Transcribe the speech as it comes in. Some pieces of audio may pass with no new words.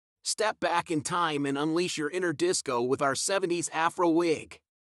Step back in time and unleash your inner disco with our 70s Afro Wig.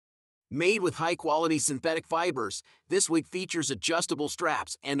 Made with high-quality synthetic fibers, this wig features adjustable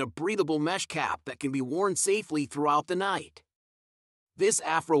straps and a breathable mesh cap that can be worn safely throughout the night. This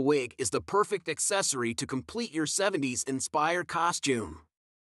Afro Wig is the perfect accessory to complete your 70s-inspired costume.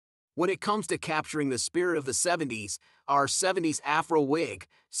 When it comes to capturing the spirit of the 70s, our 70s Afro Wig,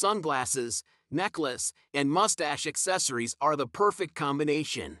 sunglasses, necklace, and mustache accessories are the perfect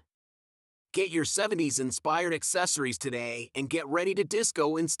combination. Get your 70s-inspired accessories today and get ready to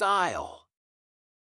disco in style.